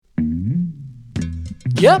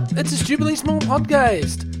Yep, it's a stupidly small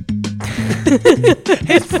podcast.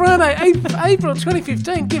 It's Friday, 8th April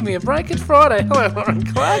 2015. Give me a break. It's Friday. Hello, Lauren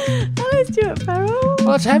Clark. Hello, Stuart Farrell.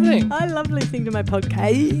 What's happening? I love listening to my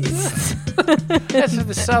podcast. That's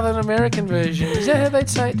the Southern American version. Is that how they'd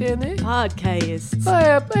say it down there? Podcasts.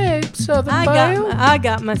 Hey, Southern Bale. I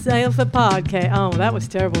got myself a podcast. Oh, that was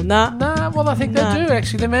terrible. Nah. Well, I think they do,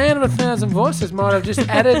 actually. The man of 1,000 voices might have just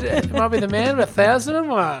added, it might be the man of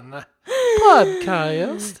 1,001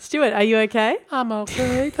 podcast. Stuart, are you okay? I'm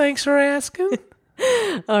okay. Thanks for asking.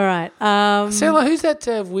 All right. Sarah, who's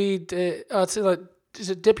that weird, it's like, is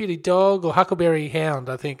it Deputy Dog or Huckleberry Hound,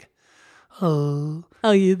 I think? Oh,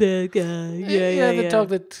 you there, guy? Yeah. The dog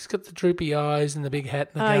that's got the droopy eyes and the big hat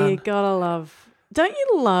and the gun. You gotta love. Don't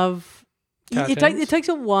you love? It takes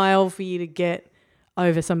a while for you to get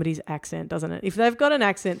over somebody's accent, doesn't it? If they've got an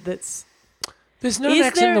accent that's. There's no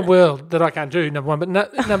accent in the world that I can't do, number one. But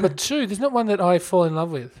number two, there's not one that I fall in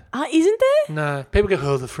love with. Isn't there? No. People go,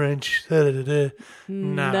 oh, the French. No.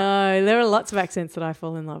 No, there are lots of accents that I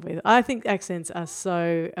fall in love with. I think accents are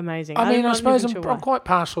so amazing. I suppose I'm quite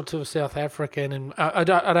partial to a South African, and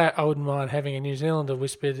I wouldn't mind having a New Zealander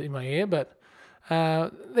whispered in my ear, but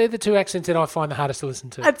they're the two accents that I find the hardest to listen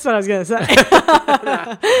to. That's what I was going to say.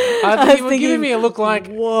 I think you were giving me a look like,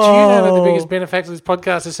 whoa. Do you know that the biggest benefactor of this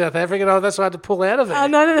podcast is South African? Oh, that's why I had to pull out of it. Oh,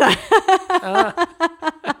 no.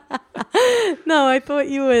 No,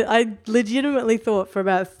 I legitimately thought for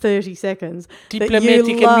about 30 seconds.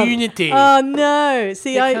 Diplomatic immunity. Oh, no.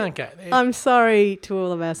 See, I can't go there. I'm sorry to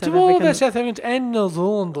all of our South Africans. To all of our South Africans and New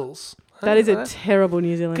Zealanders. That is a terrible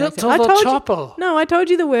New Zealand Get accent. to the chopper. I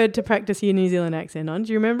told you the word to practice your New Zealand accent on.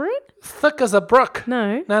 Do you remember it? Thick as a brook.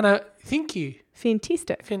 No. Thank you.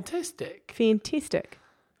 Fantastic.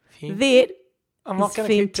 That I'm not going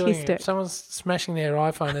to keep doing it. Someone's smashing their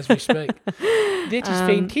iPhone as we speak. That is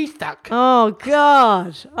fantastic. Oh,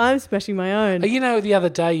 God. I'm smashing my own. The other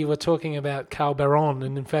day you were talking about Carl Baron,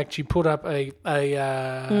 and in fact you put up a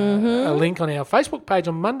link on our Facebook page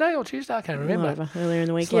on Monday or Tuesday, I can't remember. Earlier in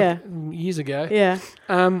the week, years ago. Yeah.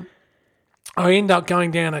 I end up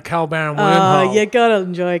going down a Carl Baron wormhole. Oh, you got to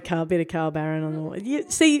enjoy a bit of Carl Baron on the way.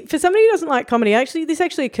 See, for somebody who doesn't like comedy, this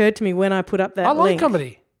actually occurred to me when I put up that link. I like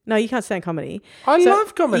comedy. No, you can't stand comedy. I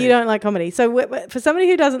love comedy. You don't like comedy. So for somebody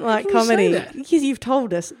who doesn't like comedy, because you've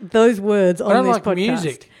told us those words on this podcast. I don't like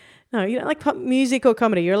music. No, you don't like pop music or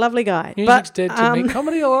comedy. You're a lovely guy. Music's dead to me.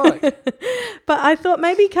 Comedy I like. But I thought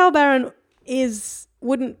maybe Carl Baron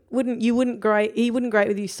wouldn't grate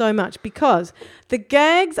with you so much because the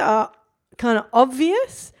gags are kind of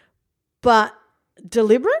obvious but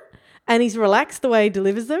deliberate, and he's relaxed the way he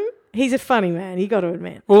delivers them. He's a funny man, you got to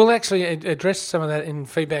admit. We'll actually address some of that in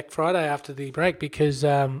Feedback Friday after the break because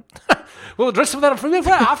we'll address some of that in Feedback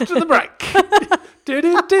Friday after the break. We're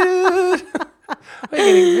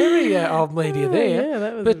getting very old media there. Yeah,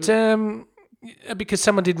 that was because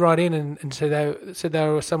someone did write in and said they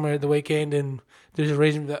were somewhere at the weekend and there's a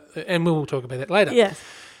reason that, and we'll talk about that later. Yes.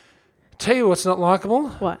 Tell you what's not likeable.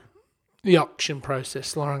 What? The auction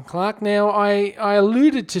process, Lauren Clark. Now, I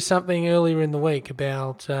alluded to something earlier in the week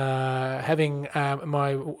about having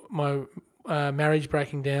my marriage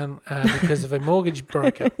breaking down because of a mortgage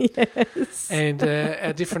broker. Yes. And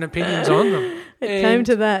our different opinions on them. It came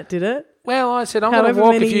to that, did it? Well, I said, I'm going to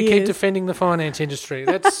walk if you keep defending the finance industry.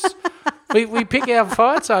 That's we pick our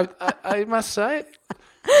fights, I must say.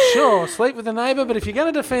 Sure, sleep with the neighbour, but if you're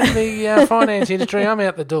going to defend the finance industry, I'm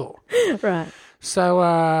out the door. Right.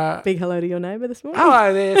 So, big hello to your neighbour this morning.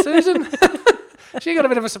 Hello there, Susan. She got a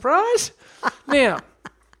bit of a surprise. Now,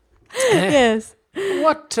 yes.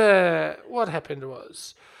 What happened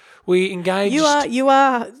was we engaged. You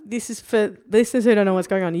are. This is for listeners who don't know what's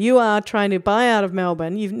going on. You are trying to buy out of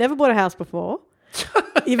Melbourne. You've never bought a house before.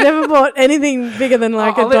 You've never bought anything bigger than a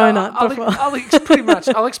donut before. Pretty much.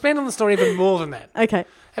 I'll expand on the story even more than that. Okay.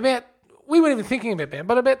 We weren't even thinking about that,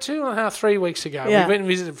 but about 2.5, 3 weeks ago, we went and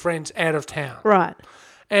visited friends out of town. Right.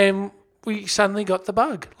 And we suddenly got the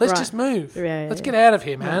bug. Let's just move. Let's get out of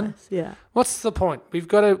here, man. Nice. Yeah. What's the point? We've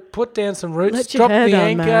got to put down some roots, drop the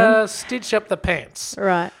anchor, stitch up the pants.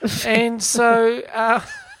 Right. And so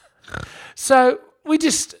we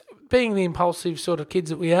just, being the impulsive sort of kids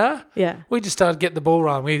that we are, we just started getting the ball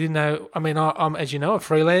rolling. We didn't know, I'm, as you know, a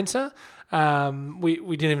freelancer. We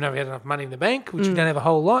didn't even know if we had enough money in the bank, which we don't have a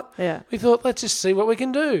whole lot. Yeah. We thought, let's just see what we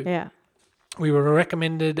can do. Yeah. We were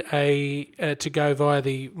recommended to go via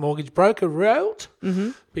the mortgage broker route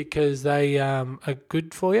because they are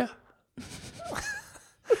good for you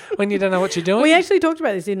when you don't know what you're doing. We actually talked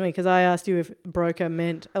about this, didn't we? Because I asked you if broker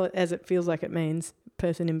meant, as it feels like it means,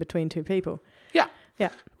 person in between two people. Yeah.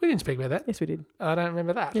 Yeah. We didn't speak about that. Yes, we did. I don't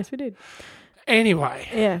remember that. Yes, we did. Anyway,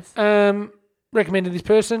 Yes. recommended this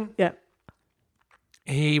person. Yeah.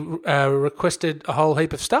 He requested a whole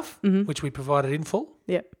heap of stuff, which we provided in full.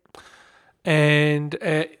 Yep. And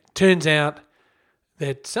turns out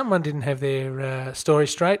that someone didn't have their story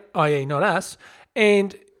straight, i.e. not us,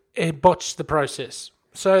 and botched the process.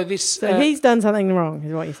 So this... So he's done something wrong,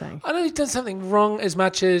 is what you're saying. I don't think he's done something wrong as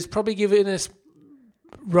much as probably given us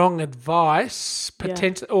wrong advice,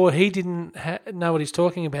 or he didn't know what he's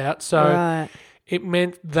talking about. So Right. it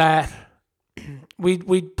meant that we'd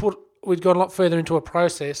gone a lot further into a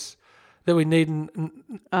process that we needn't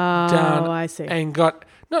done. Oh, I see. And got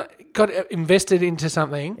invested into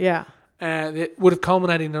something Yeah. that would have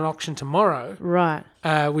culminated in an auction tomorrow, Right.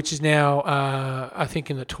 which is now, I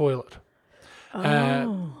think, in the toilet.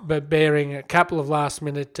 But bearing a couple of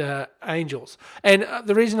last-minute angels. And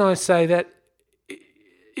the reason I say that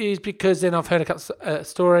is because then I've heard a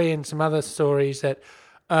story and some other stories that,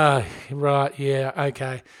 right, yeah,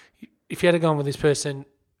 okay. If you had gone with this person,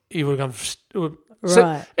 you would have gone... So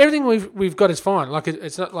Right. everything we've got is fine. Like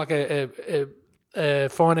it's not like a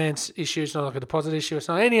finance issue. It's not like a deposit issue. It's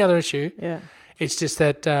not any other issue. Yeah. It's just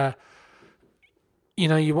that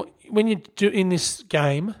when you do in this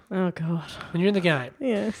game, Oh, God. when you're in the game,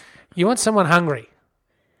 Yes. you want someone hungry.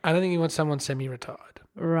 I don't think you want someone semi-retired.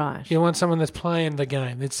 Right. You want someone that's playing the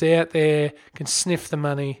game, that's out there, can sniff the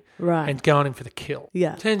money, Right. and going in for the kill.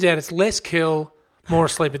 Yeah. Turns out it's less kill, more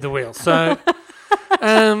asleep at the wheel. So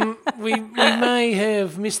we may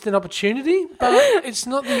have missed an opportunity, but it's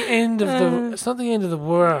not the end of the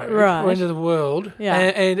world, Right. or end of the world. Yeah.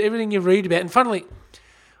 And everything you read about. And funnily,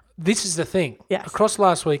 this is the thing. Yes. Across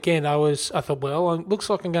last weekend, I thought, well, it looks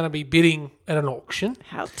like I'm going to be bidding at an auction.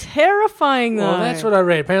 How terrifying, though. Well, that's what I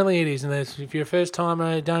read. Apparently, it is. And if you're a first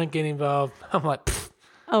timer, don't get involved. I'm like,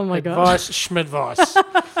 Oh, my God. advice,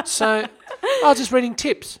 schmadvice. So I was just reading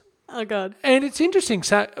tips. Oh, God. And it's interesting.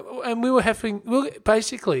 So, and we were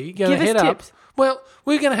basically going to Give us head up. tips. Well,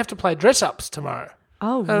 we're going to have to play dress ups tomorrow.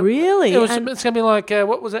 Oh, really? It's going to be like,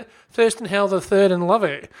 what was it? Thurston Hell the Third and Love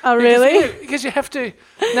Her. Oh, really? Because you have to,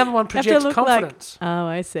 number one, Have to project look confidence. Oh,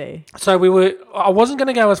 I see. So I wasn't going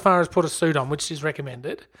to go as far as put a suit on, which is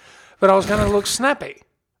recommended, but I was going to look snappy.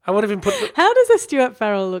 I would have been How does a Stuart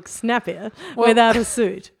Farrell look snappier without a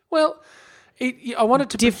suit? Well, I wanted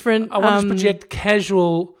to Different, I wanted to project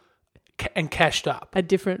casual and cashed up. A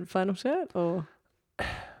different flannel shirt or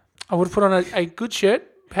I would have put on a good shirt,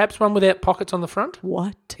 perhaps one without pockets on the front.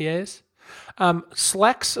 what? Yes.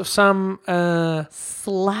 Slacks of some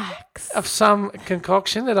Slacks.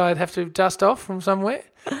 concoction that I'd have to dust off from somewhere,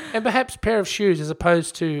 and perhaps a pair of shoes as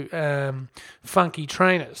opposed to funky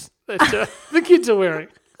trainers that the kids are wearing.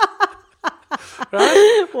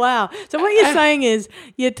 Right? Wow. So what you're saying is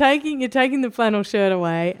you're taking the flannel shirt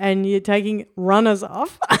away and you're taking runners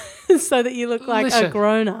off so that you look like a Listen,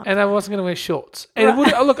 grown up. And I wasn't going to wear shorts. And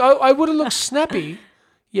I would have looked snappy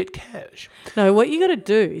yet cash. No, what you got to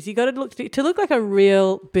do is you got to look like a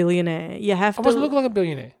real billionaire. You have I to wasn't looking like a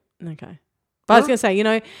billionaire. Okay. But I was going to say,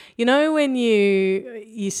 you know when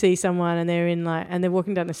you see someone and they're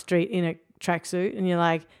walking down the street in a tracksuit and you're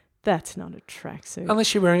like, that's not a tracksuit.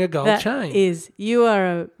 Unless you're wearing a gold chain.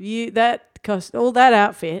 That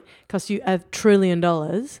outfit costs you $1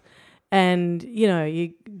 trillion, and you're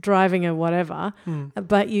driving a whatever.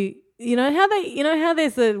 But you know how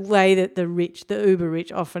there's the way that the uber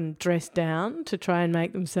rich often dress down to try and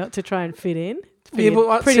make themselves to try and fit in. Pretty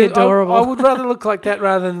adorable. I would rather look like that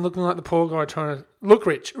rather than looking like the poor guy trying to look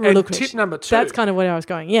rich. And Look rich. tip number 2. That's kind of where I was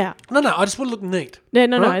going. Yeah. No, I just want to look neat. Yeah.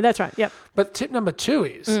 No. Right? That's right. Yep. But tip number 2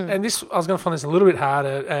 is, and this I was going to find this a little bit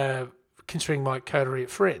harder, considering my coterie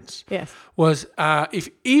of friends. Yes. Was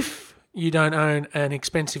if you don't own an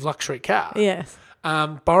expensive luxury car, Yes.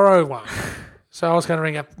 borrow one. So I was going to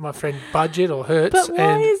ring up my friend Budget or Hertz. But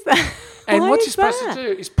why is that? And Why what is you're supposed that?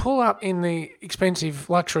 to do is pull up in the expensive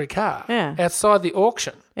luxury car outside the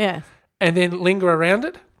auction Yeah. and then linger around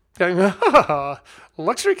it, going,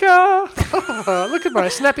 luxury car, look at my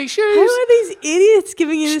snappy Who shoes. are these idiots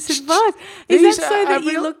giving you this advice? Is These that so are that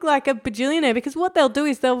you real- look like a bajillionaire? Because what they'll do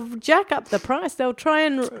is they'll jack up the price. They'll try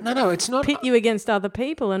and No, it's not. pit you against other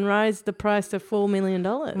people and raise the price to $4 million.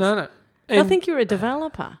 No. They'll And think you're a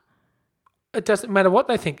developer. it doesn't matter what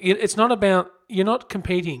they think. It's not about, you're not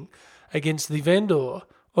competing against the vendor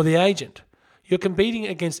or the agent. You're competing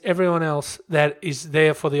against everyone else that is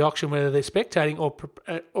there for the auction, whether they're spectating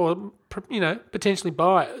or potentially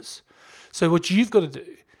buyers. So what you've got to do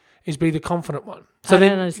is be the confident one. So I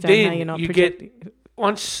then, don't understand how you're not projecting.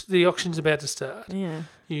 Once the auction's about to start, Yeah.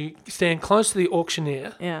 you stand close to the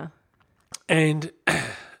auctioneer Yeah. and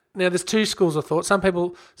Now, there's two schools of thought. Some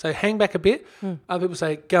people say hang back a bit. Other people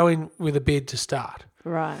say go in with a bid to start.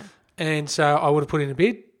 Right. And so I would have put in a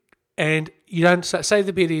bid, and you don't say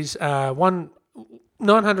the bid is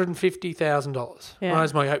 $950,000. Yeah. That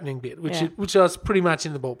was my opening bid, which Yeah. which I was pretty much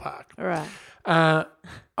in the ballpark. Right.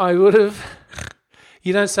 I would have.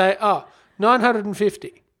 You don't say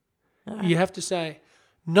 950. You have to say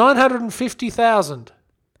 950,000.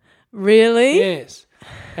 Really? Yes,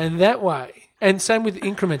 and that way. And same with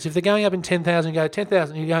increments. If they're going up in 10,000, you go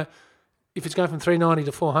 10,000. You go, if it's going from 390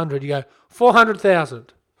 to 400, you go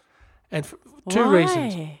 400,000. And for two Why?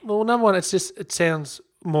 reasons. Well, number one, it sounds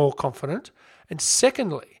more confident. And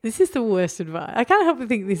secondly, This is the worst advice. I can't help but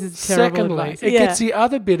think this is terrible advice. it gets the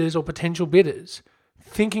other bidders or potential bidders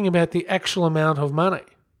thinking about the actual amount of money.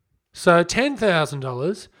 So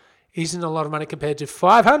 $10,000 isn't a lot of money compared to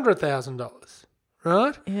 $500,000,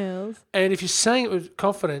 right? Yes. And if you're saying it with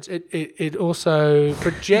confidence, it also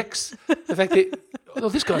projects the fact that,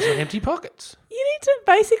 this guy's got empty pockets.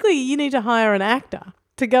 You need to hire an actor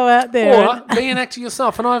to go out there. Or be an actor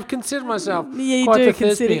yourself. And I've considered myself You quite do the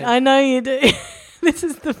consider. thespian. I know you do. This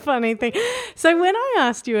is the funny thing. So when I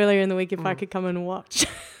asked you earlier in the week if I could come and watch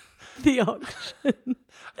the auction,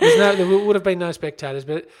 There would have been no spectators,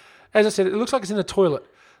 but as I said, it looks like it's in the toilet.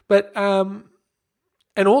 But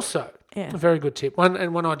and also Yeah. a very good tip. One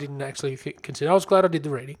I didn't actually consider. I was glad I did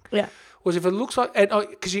the reading. yeah, Was if it looks like,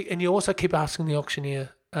 because you also keep asking the auctioneer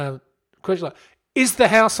question like, is the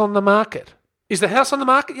house on the market? Is the house on the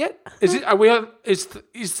market yet? Is it? Are we on? Is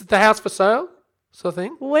the house for sale? Sort of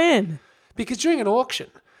thing. when Because during an auction,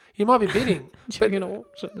 you might be bidding, during an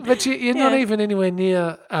auction. but you're not even anywhere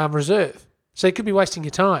near reserve. So you could be wasting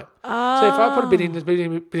your time. So if I put a bid in,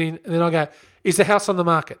 and then I go, is the house on the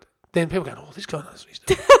market? Then people go, this guy knows what he's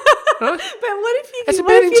doing. Right? But what if you? It's a what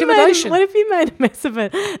bad if you made- intimidation. What if you made a mess of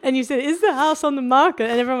it and you said, "Is the house on the market?"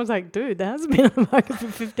 And everyone was like, "Dude, the house has been on the market for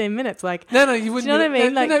 15 minutes." Like, No, you wouldn't. know what I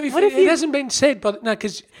mean? No, Like, no, what if it you- hasn't been said, but no,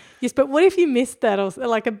 because yes, but what if you missed that, or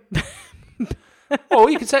like a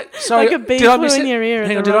you could say, sorry, Like a bee did I flew miss in it? your ear at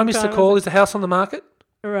Hang the on, did I wrong miss the time, call? or Is the house on the market?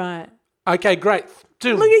 right? Okay, great.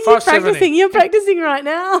 Look at you 570. practicing. You're practicing right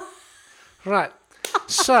now. Right.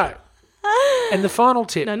 So, and the final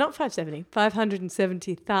tip. No, not 570.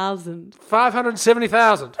 570,000.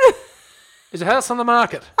 570,000. Is a house on the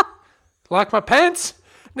market? Like my pants?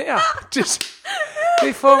 Now, just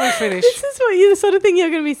before we finish. This is the sort of thing you're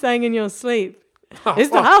going to be saying in your sleep. Is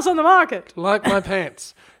the Oh, house on the market? like my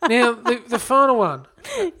pants. Now, the final one,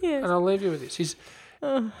 Yes. and I'll leave you with this, is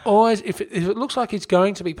always, if it looks like it's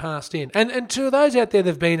going to be passed in, and to those out there that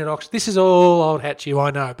have been at auction, this is all old hat to you, I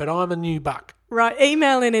know, but I'm a new buck. Right.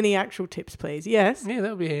 Email in any actual tips, please. Yes. Yeah, that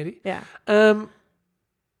would be handy. Yeah.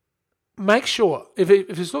 Make sure, if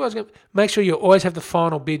it's not going to, make sure you always have the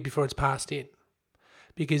final bid before it's passed in,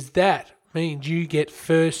 because that means you get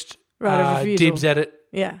first Right of refusal. dibs at it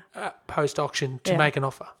Yeah. post auction to Yeah. make an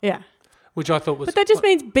offer, Yeah. which I thought was. But that just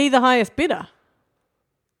means be the highest bidder.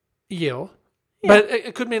 Yeah. But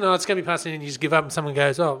it could mean it's going to be passed in and you just give up and someone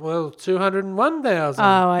goes, 201,000.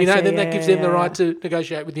 Oh, I see. Then Yeah, that gives yeah, them the yeah. right to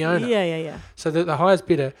negotiate with the owner. Yeah. So the highest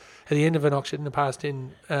bidder at the end of an auction, the passed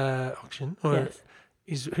in auction, Yes.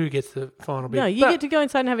 is who gets the final bid. No, you But- get to go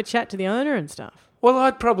inside and have a chat to the owner and stuff. Well,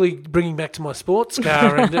 I'd probably bring him back to my sports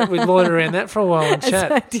car and we'd loiter around that for a while and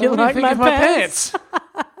chat. say, "Do you What do like think my of my pants?" pants?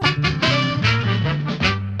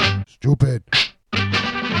 Stupid.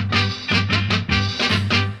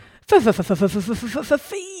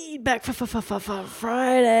 Feedback for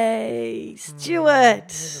Friday. Stuart.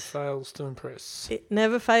 Never fails to impress. It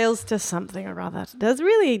never fails to something or other. It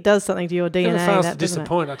really does something to your DNA. Never fails that, to doesn't it?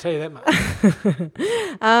 disappoint, I tell you that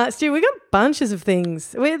much. Stu, we got bunches of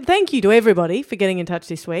things. Thank you to everybody for getting in touch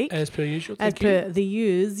this week. As per usual. As Thank you. per the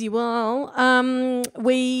usual.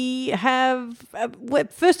 We have,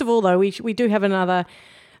 first of all, though, we do have another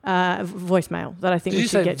voicemail that I think Did we you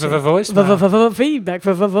should say get to. voicemail? Feedback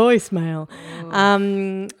for voicemail.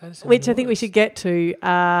 Which I think we should get to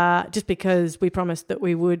just because we promised that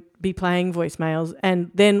we would be playing voicemails, and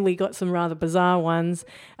then we got some rather bizarre ones,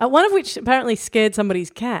 one of which apparently scared somebody's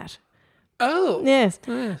cat. Oh. Yes.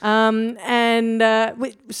 Yes.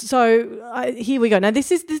 Here we go. Now,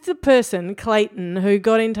 this is a person, Clayton, who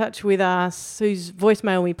got in touch with us, whose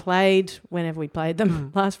voicemail we played whenever we played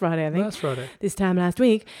them, last Friday, I think. Last Friday. This time last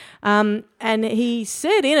week. And he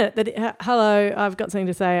said in it that, hello, I've got something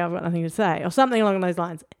to say, I've got nothing to say, or something along those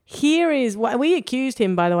lines. Here is what we accused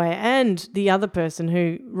him, by the way, and the other person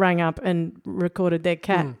who rang up and recorded their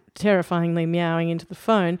cat terrifyingly meowing into the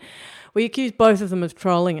phone. We accused both of them of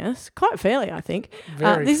trolling us, quite fairly, I think.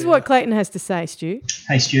 Very this is fair. what Clayton has to say, Stu.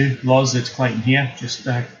 Hey Stu, Loz, it's Clayton here. Just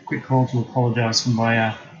a quick call to apologise for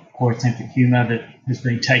my poor attempt at humour that has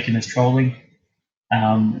been taken as trolling.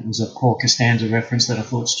 It was a Paul Costanza reference that I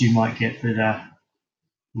thought Stu might get that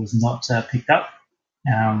was not picked up.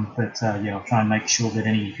 But I'll try and make sure that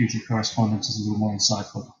any future correspondence is a little more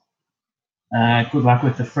insightful. Good luck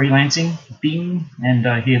with the freelancing. Bing. And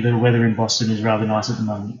I hear the weather in Boston is rather nice at the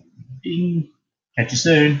moment. Bing. Catch you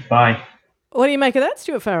soon. Bye. What do you make of that,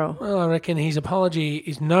 Stuart Farrell? Well, I reckon his apology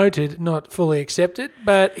is noted, not fully accepted,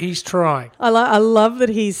 but he's trying. I love that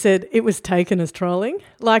he said it was taken as trolling.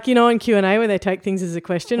 Like, you know, in Q&A where they take things as a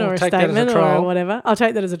question or a statement or whatever. I'll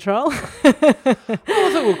take that as a troll. Well, I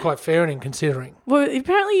thought we were quite fair in considering. Well,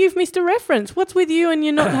 apparently you've missed a reference. What's with you and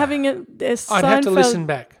you're not having a Seinfeld? I'd have to listen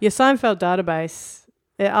back. Your Seinfeld database.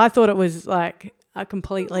 I thought it was like a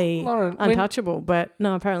completely Lauren, untouchable, but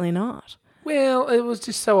no, apparently not. Well, it was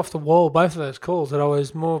just so off the wall, both of those calls, that I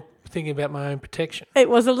was more thinking about my own protection. It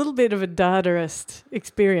was a little bit of a Dadaist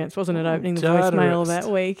experience, wasn't it, opening the voicemail that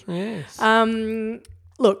week? Yes.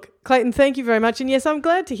 Look, Clayton, thank you very much. And yes, I'm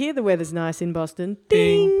glad to hear the weather's nice in Boston.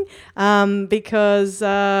 Ding! Because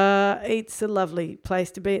it's a lovely place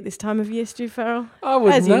to be at this time of year, Stu Farrell. I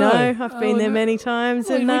would As know. you know, I've been there many times.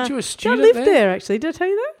 Well, and you went to a student I lived there? there, actually. Did I tell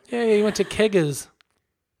you that? Yeah, you went to Keggers.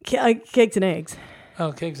 Kegs and eggs.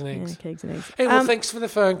 Oh, Kegs and Eggs. Yeah, kegs and eggs. Hey, well, thanks for the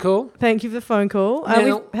phone call. Thank you for the phone call.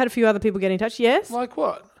 Now- We've had a few other people get in touch. Yes? Like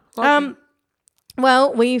what? Like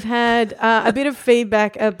Well, we've had a bit of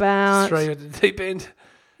feedback about... straight at the deep end.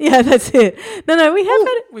 Yeah, that's it. No, we have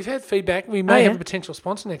had... We've had feedback. We may have yeah? a potential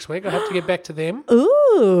sponsor next week. I have to get back to them.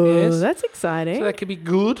 Ooh, Yes. that's exciting. So that could be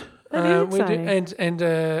good. That is We do, exciting. and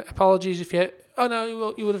apologies if you... Oh, no,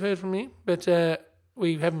 you would have heard from me, but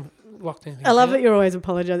we haven't locked anything I love down. that you're always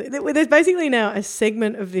apologising. There's basically now a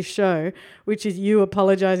segment of this show which is you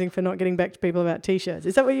apologising for not getting back to people about T-shirts.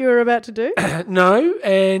 Is that what you were about to do? No,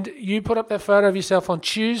 and you put up that photo of yourself on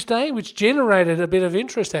Tuesday, which generated a bit of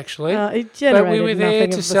interest, actually. It generated But we were there nothing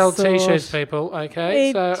to of the sell sort. T-shirts, people, okay?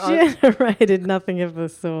 It generated nothing of the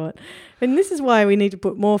sort. And this is why we need to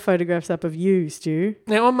put more photographs up of you, Stu.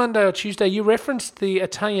 Now, on Monday or Tuesday, you referenced the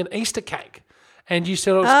Italian Easter cake, and you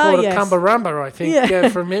said it was called yes. a cumbarumba, I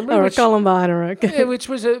think, from memory. Or a Columbine or a... Yeah, which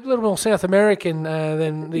was a little more South American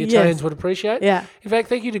than the Italians would appreciate. Yeah. In fact,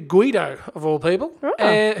 thank you to Guido, of all people,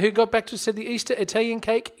 Oh. who got back to us, said the Easter Italian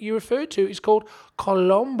cake you referred to is called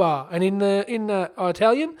colomba. And in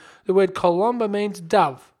Italian, the word colomba means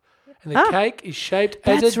dove. And the cake is shaped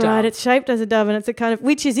as a That's dove. right. It's shaped as a dove, and it's a kind of,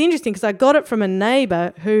 which is interesting because I got it from a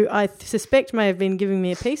neighbour who I suspect may have been giving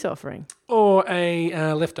me a peace offering. Or a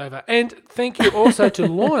leftover. And thank you also to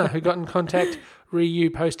Lorna, who got in contact, you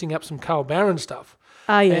posting up some Carl Barron stuff.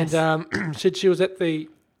 Ah, yes. And said she was at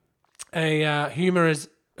humorous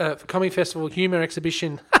comedy festival humour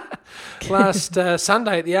exhibition last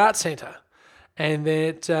Sunday at the Art Centre, and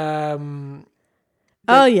that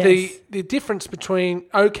yes. the difference between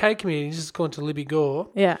OK comedians, this is according to Libby Gore,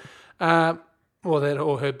 Yeah.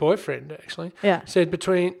 or her boyfriend actually, Yeah. said the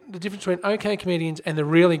difference between OK comedians and the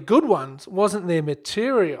really good ones wasn't their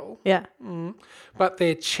material, Yeah. but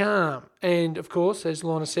their charm. And of course, as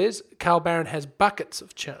Lorna says, Carl Barron has buckets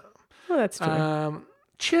of charm. Well, that's true.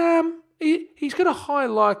 Charm. He's got a high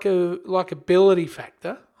likability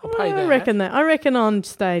factor. I'll pay that. I reckon on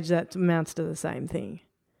stage that amounts to the same thing.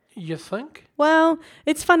 You think? Well,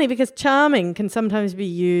 it's funny because charming can sometimes be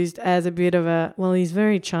used as a bit of a, well, he's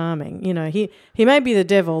very charming. You know, he may be the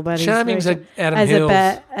devil, but Charming's he's very Adam as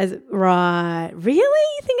Hills. right. Really?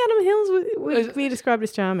 You think Adam Hills would be described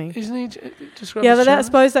as charming? Isn't he described Yeah, as but I charming?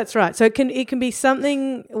 suppose that's right. So it can be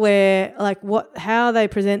something where like how they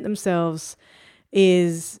present themselves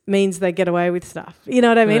means they get away with stuff. You know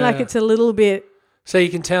what I mean? Like Yeah. it's a little bit. So you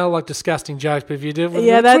can tell like disgusting jokes, but if you do it with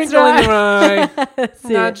Yeah, a that's twinkle in your eye, That's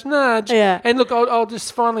it. nudge, nudge. Yeah. And look, I'll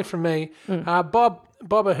just finally from me, Bob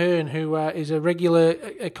Ahern, who is a regular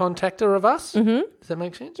contactor of us. Mm-hmm. Does that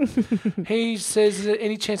make sense? He says, is there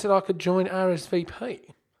any chance that I could join RSVP?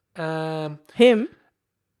 Him?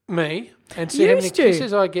 Me, and see You, how many Stu.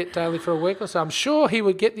 kisses I get daily for a week or so. I'm sure he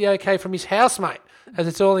would get the okay from his housemate, as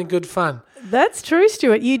it's all in good fun. That's true,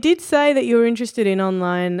 Stuart. You did say that you were interested in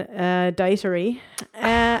online datery.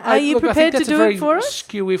 Are you prepared to do it for us? That's a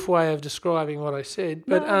very skew-if way of describing what I said.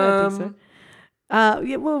 But No, I don't think so.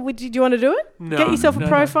 Yeah, well, did you want to do it? No, Get yourself a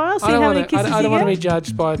profile, see how many kisses I don't you want to get? be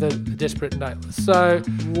judged by the desperate and dateless. So,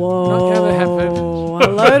 Whoa. not going to happen.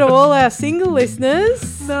 Hello to all our single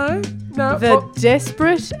listeners. no. The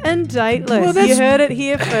desperate and dateless. Well, that's- You heard it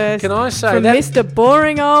here first. Can I say from that? Mr.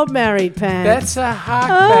 Boring Old Married Pants. That's a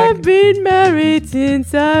I've harkback. been married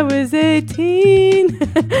since I was 18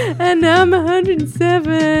 and I'm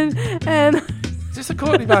 107 and Is this a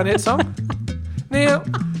Courtney Barnett song? Now,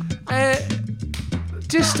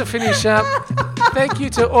 just to finish up, thank you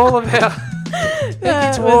to all of our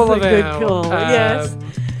That to was all a of good our call, yes.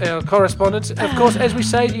 our correspondence. Of course, as we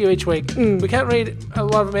say to you each week, we can't read a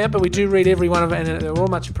lot of them out, but we do read every one of them, and they're all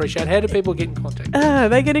much appreciated. How do people get in contact?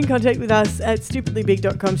 They get in contact with us at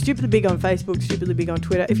stupidlybig.com, stupidlybig on Facebook, stupidlybig on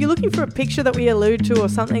Twitter. If you're looking for a picture that we allude to or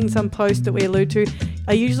something, some post that we allude to,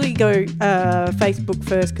 I usually go Facebook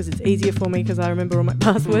first because it's easier for me because I remember all my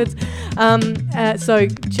passwords. So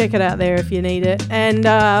check it out there if you need it. And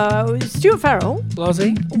Stuart Farrell,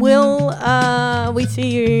 Lozzie? will we see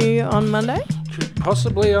you on Monday?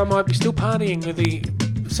 Possibly I might be still partying with the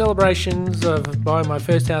celebrations of buying my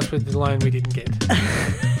first house with the loan we didn't get.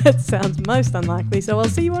 That sounds most unlikely, so I'll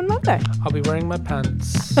see you on Monday. I'll be wearing my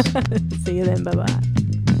pants. See you then, bye-bye.